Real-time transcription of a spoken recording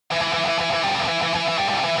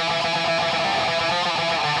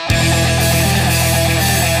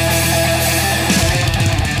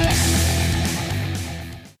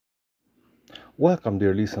Welcome,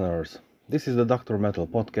 dear listeners. This is the Dr. Metal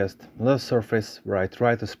podcast, the surface where I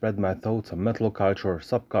try to spread my thoughts on metal culture,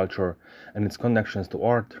 subculture, and its connections to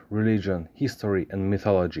art, religion, history, and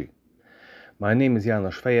mythology. My name is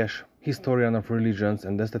János Fejes, historian of religions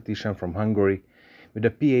and aesthetician from Hungary, with a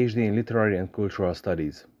PhD in literary and cultural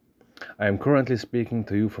studies. I am currently speaking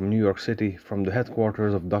to you from New York City, from the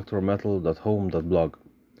headquarters of drmetal.home.blog.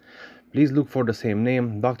 Please look for the same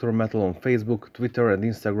name, Dr. Metal, on Facebook, Twitter, and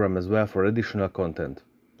Instagram as well for additional content.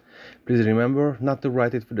 Please remember not to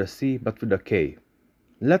write it with a C but with a K.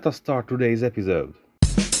 Let us start today's episode.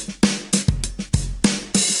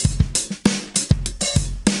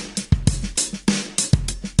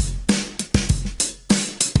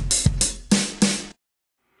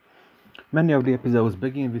 Many of the episodes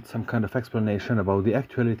begin with some kind of explanation about the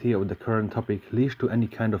actuality of the current topic leads to any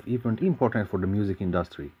kind of event important for the music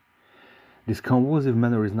industry. This convulsive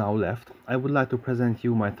manner is now left. I would like to present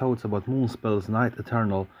you my thoughts about Moonspell's Night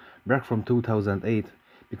Eternal, back from 2008,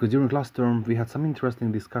 because during last term we had some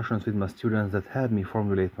interesting discussions with my students that helped me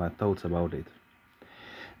formulate my thoughts about it.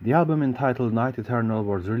 The album entitled Night Eternal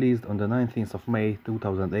was released on the 19th of May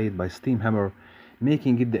 2008 by Steamhammer,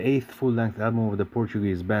 making it the 8th full-length album of the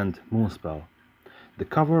Portuguese band Moonspell. The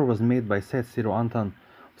cover was made by Ciro Anton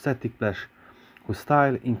of Static Flash, whose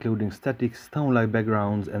style, including static, stone-like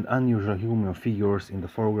backgrounds and unusual human figures in the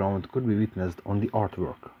foreground, could be witnessed on the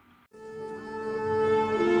artwork.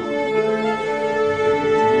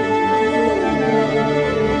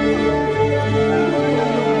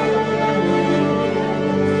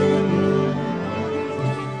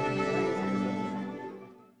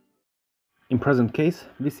 In present case,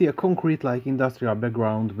 we see a concrete-like industrial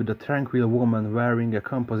background with a tranquil woman wearing a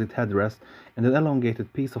composite headdress and an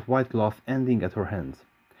elongated piece of white cloth ending at her hands.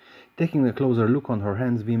 Taking a closer look on her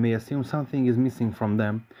hands, we may assume something is missing from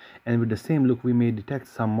them, and with the same look we may detect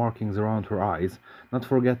some markings around her eyes, not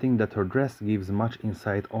forgetting that her dress gives much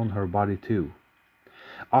insight on her body too.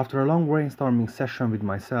 After a long brainstorming session with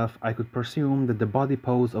myself, I could presume that the body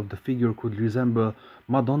pose of the figure could resemble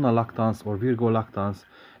Madonna lactans or Virgo lactans,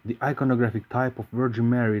 the iconographic type of Virgin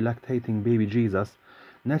Mary lactating baby Jesus,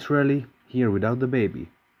 naturally here without the baby.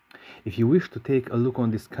 If you wish to take a look on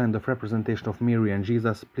this kind of representation of Mary and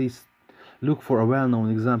Jesus, please look for a well-known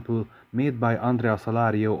example made by Andrea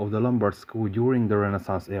Salario of the Lombard School during the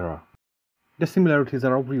Renaissance era. The similarities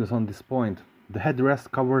are obvious on this point. The headdress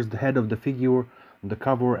covers the head of the figure on the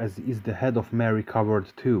cover, as is the head of Mary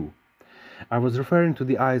covered too. I was referring to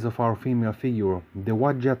the eyes of our female figure. The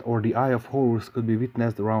Wadjet or the Eye of Horus could be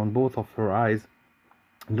witnessed around both of her eyes,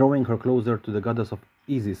 drawing her closer to the goddess of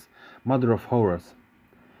Isis, mother of Horus.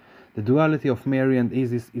 The duality of Mary and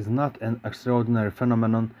Isis is not an extraordinary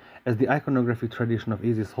phenomenon, as the iconographic tradition of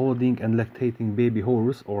Isis holding and lactating baby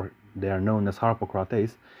Horus, or they are known as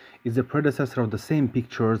Harpocrates, is the predecessor of the same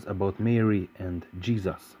pictures about Mary and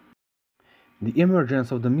Jesus. The emergence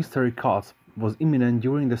of the mystery cults was imminent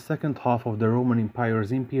during the second half of the Roman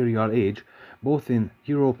Empire's imperial age, both in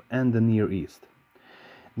Europe and the Near East.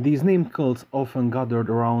 These named cults often gathered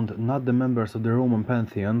around not the members of the Roman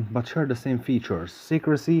pantheon, but shared the same features: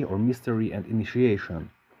 secrecy or mystery and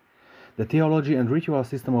initiation. The theology and ritual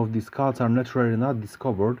system of these cults are naturally not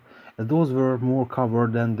discovered, as those were more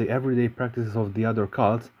covered than the everyday practices of the other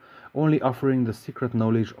cults, only offering the secret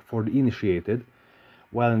knowledge for the initiated,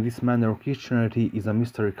 while in this manner Christianity is a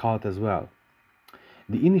mystery cult as well.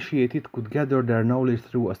 The initiated could gather their knowledge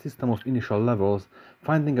through a system of initial levels,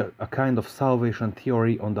 finding a kind of salvation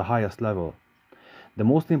theory on the highest level. The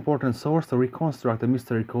most important source to reconstruct a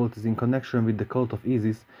mystery cult is in connection with the cult of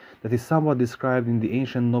Isis that is somewhat described in the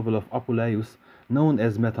ancient novel of Apuleius, known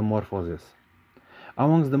as Metamorphosis.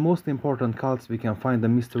 Amongst the most important cults we can find the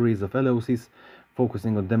mysteries of Eleusis,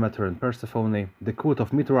 focusing on Demeter and Persephone, the cult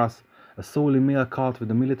of Mithras, a solely male cult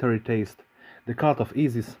with a military taste, the cult of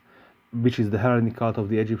Isis, which is the Hellenic cult of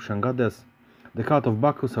the Egyptian goddess, the cult of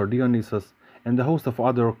Bacchus or Dionysus, and a host of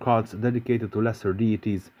other cults dedicated to lesser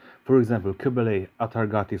deities, for example Cybele,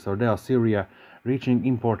 Atargatis or Dea Syria, reaching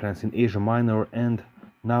importance in Asia Minor and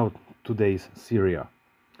now today's Syria.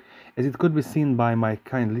 As it could be seen by my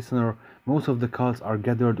kind listener, most of the cults are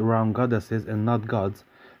gathered around goddesses and not gods,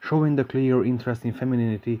 showing the clear interest in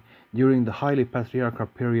femininity during the highly patriarchal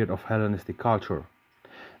period of Hellenistic culture.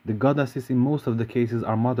 The goddesses in most of the cases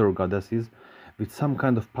are mother goddesses, with some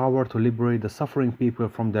kind of power to liberate the suffering people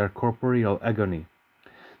from their corporeal agony.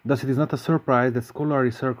 Thus it is not a surprise that scholarly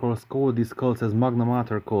circles call these cults as Magna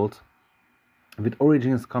Mater cults, with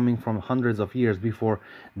origins coming from hundreds of years before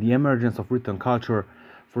the emergence of written culture.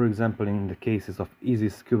 For example, in the cases of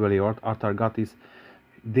Isis, Cybele or Atargatis,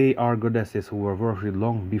 they are goddesses who were worshipped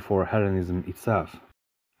long before Hellenism itself.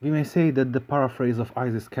 We may say that the paraphrase of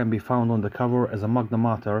Isis can be found on the cover as a Magna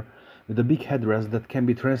Mater with a big headdress that can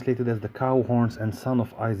be translated as the cow horns and son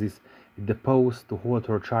of Isis with the pose to hold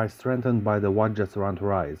her child strengthened by the wadjets around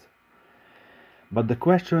her eyes. But the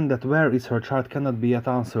question that where is her child cannot be yet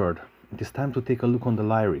answered. It is time to take a look on the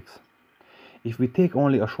lyrics. If we take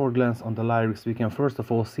only a short glance on the lyrics, we can first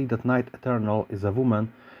of all see that Night Eternal is a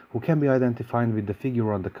woman who can be identified with the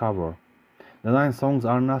figure on the cover. The 9 songs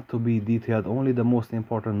are not to be detailed, only the most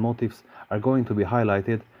important motifs are going to be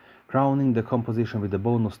highlighted, crowning the composition with a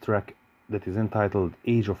bonus track that is entitled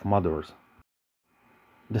Age of Mothers.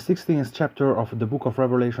 The 16th chapter of the Book of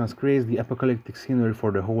Revelations creates the apocalyptic scenery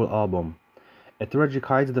for the whole album. At Tragic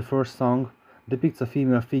Heights, the first song depicts a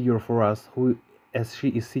female figure for us who, as she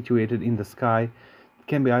is situated in the sky,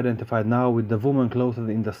 can be identified now with the woman clothed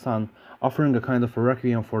in the sun, offering a kind of a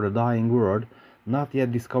requiem for the dying world, not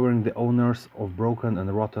yet discovering the owners of broken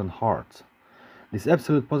and rotten hearts. This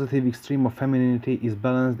absolute positive extreme of femininity is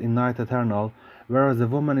balanced in Night Eternal, whereas the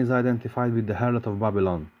woman is identified with the harlot of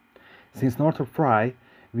Babylon. Since Northrop Frye,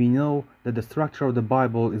 we know that the structure of the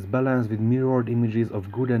Bible is balanced with mirrored images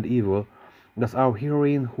of good and evil. Thus our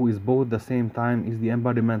heroine, who is both at the same time, is the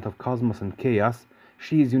embodiment of cosmos and chaos.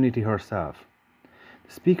 She is unity herself.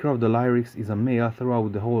 The speaker of the lyrics is a male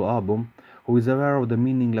throughout the whole album, who is aware of the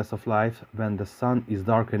meaningless of life when the sun is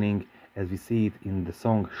darkening, as we see it in the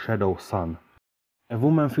song Shadow Sun. A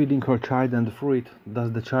woman feeding her child and through it, thus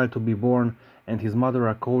the child to be born, and his mother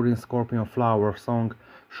a coding scorpion flower song,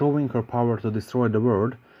 showing her power to destroy the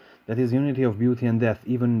world. That is unity of beauty and death,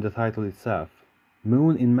 even in the title itself.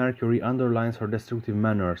 Moon in Mercury underlines her destructive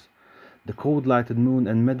manners. The cold-lighted moon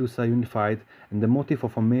and Medusa unified, and the motif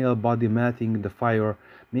of a male body melting the fire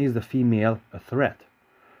makes the female a threat.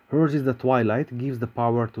 Hers is the twilight, gives the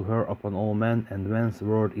power to her upon all men, and man's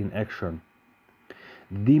world in action.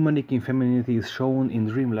 The demonic in femininity is shown in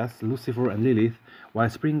Dreamless, Lucifer and Lilith, while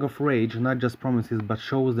Spring of Rage not just promises but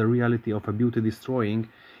shows the reality of a beauty destroying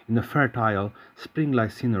in a fertile,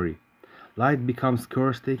 spring-like scenery. Light becomes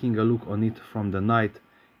cursed, taking a look on it from the night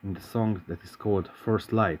in the song that is called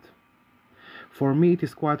First Light. For me, it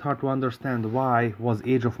is quite hard to understand why was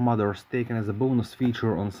Age of Mothers taken as a bonus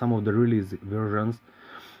feature on some of the release versions,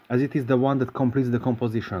 as it is the one that completes the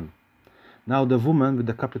composition. Now the woman with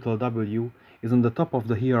the capital W is on the top of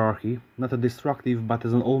the hierarchy, not a destructive but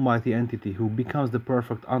as an almighty entity who becomes the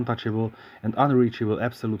perfect, untouchable and unreachable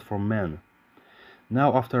absolute for men.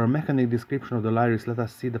 Now, after a mechanic description of the lyrics, let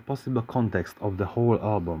us see the possible context of the whole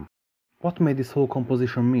album. What may this whole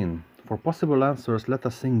composition mean? For possible answers, let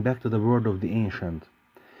us think back to the word of the ancient.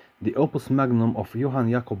 The opus magnum of Johann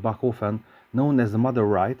Jakob Bachhofen, known as the Mother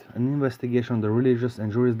Rite, an investigation of the religious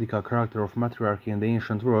and juridical character of matriarchy in the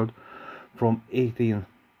ancient world from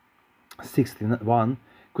 1861,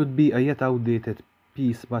 could be a yet outdated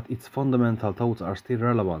piece, but its fundamental thoughts are still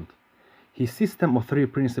relevant. His system of 3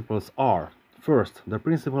 principles are: first, the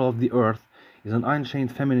principle of the earth is an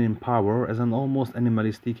unchained feminine power as an almost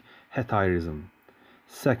animalistic hetairism.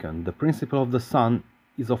 Second, the principle of the sun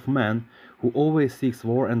is of man who always seeks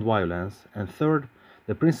war and violence. And third,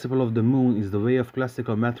 the principle of the moon is the way of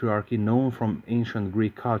classical matriarchy known from ancient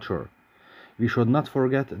Greek culture. We should not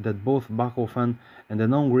forget that both Bachhofen and the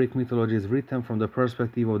non-Greek mythology is written from the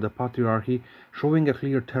perspective of the patriarchy, showing a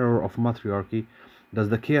clear terror of matriarchy. Thus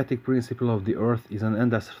the chaotic principle of the earth is an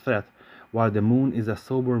endless threat, while the moon is a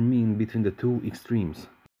sober mean between the two extremes.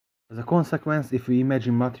 As a consequence, if we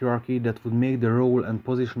imagine matriarchy, that would make the role and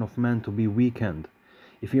position of man to be weakened.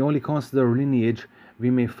 If we only consider lineage, we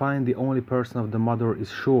may find the only person of the mother is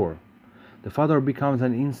sure. The father becomes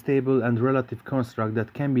an unstable and relative construct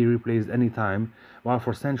that can be replaced any time, while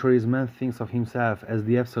for centuries man thinks of himself as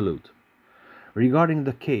the absolute. Regarding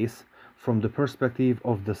the case, from the perspective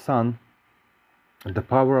of the sun, the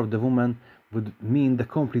power of the woman would mean the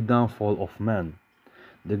complete downfall of man.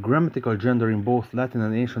 The grammatical gender in both Latin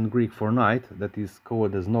and ancient Greek for night, that is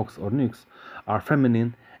called as nox or nyx, are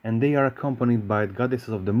feminine, and they are accompanied by goddesses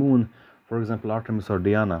of the moon, for example Artemis or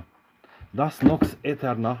Diana. Thus nox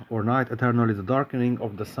eterna or night eternal is the darkening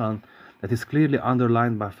of the sun that is clearly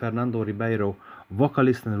underlined by Fernando Ribeiro,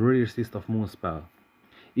 vocalist and lyricist of Moonspell.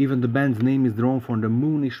 Even the band's name is drawn from the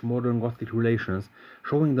moonish modern Gothic relations,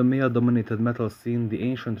 showing the male-dominated metal scene, the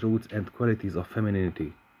ancient roots and qualities of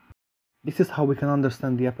femininity. This is how we can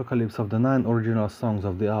understand the apocalypse of the 9 original songs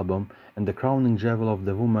of the album and the crowning jewel of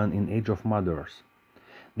the woman in Age of Mothers.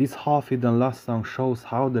 This half-hidden last song shows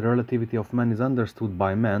how the relativity of man is understood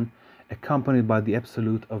by men, accompanied by the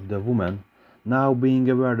absolute of the woman, now being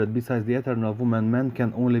aware that besides the eternal woman, man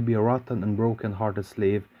can only be a rotten and broken-hearted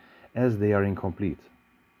slave, as they are incomplete.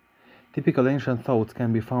 Typical ancient thoughts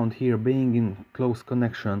can be found here being in close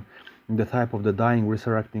connection in the type of the dying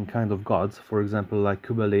resurrecting kind of gods, for example like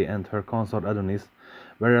Cybele and her consort Adonis,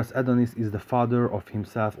 whereas Adonis is the father of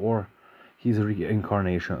himself or his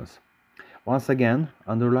reincarnations. Once again,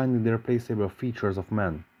 underlining the replaceable features of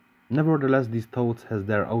man. Nevertheless, these thoughts has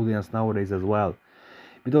their audience nowadays as well.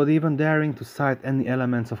 Without even daring to cite any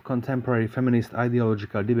elements of contemporary feminist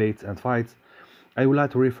ideological debates and fights, I would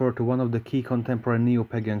like to refer to one of the key contemporary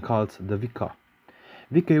neo-pagan cults, the Wicca.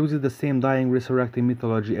 Wicca uses the same dying resurrecting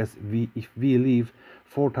mythology as if we live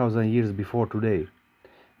 4,000 years before today.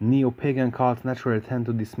 Neo-pagan cults naturally tend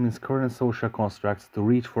to dismiss current social constructs to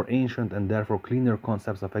reach for ancient and therefore cleaner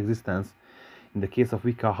concepts of existence, in the case of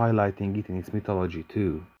Wicca highlighting it in its mythology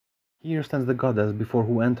too. Here stands the goddess before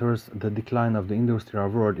who enters the decline of the industrial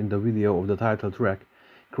world in the video of the title track,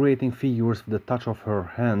 creating figures with the touch of her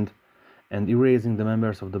hand and erasing the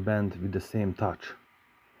members of the band with the same touch.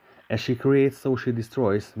 As she creates, so she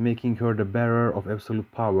destroys, making her the bearer of absolute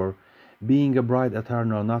power, being a bride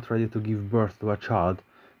eternal not ready to give birth to a child,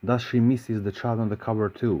 thus she misses the child on the cover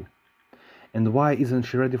too. And why isn't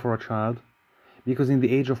she ready for a child? Because in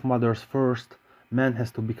the age of mothers first, man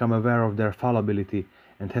has to become aware of their fallibility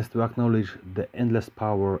and has to acknowledge the endless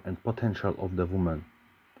power and potential of the woman.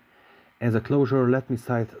 As a closure, let me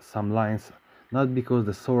cite some lines, not because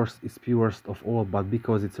the source is purest of all, but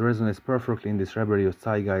because it resonates perfectly in this rebellious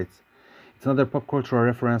zeitgeist. It's another pop cultural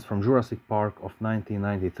reference from Jurassic Park of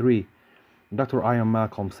 1993. Dr. Ian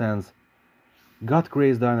Malcolm says, God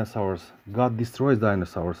creates dinosaurs, God destroys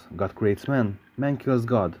dinosaurs, God creates man, man kills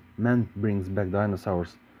God, man brings back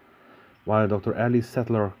dinosaurs. While Dr. Alice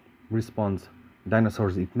Settler responds,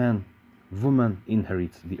 dinosaurs eat man, woman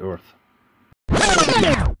inherits the earth.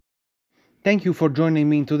 Thank you for joining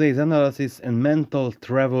me in today's analysis and mental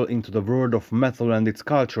travel into the world of metal and its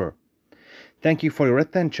culture. Thank you for your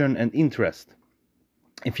attention and interest.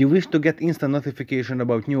 If you wish to get instant notification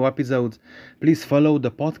about new episodes, please follow the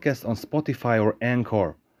podcast on Spotify or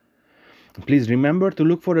Anchor. Please remember to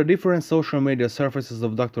look for the different social media services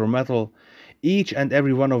of Dr. Metal. Each and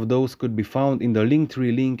every one of those could be found in the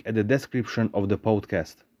Linktree link at the description of the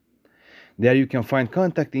podcast. There you can find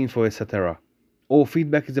contact info, etc. All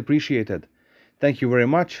feedback is appreciated. Thank you very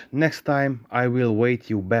much. Next time I will wait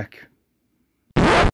you back.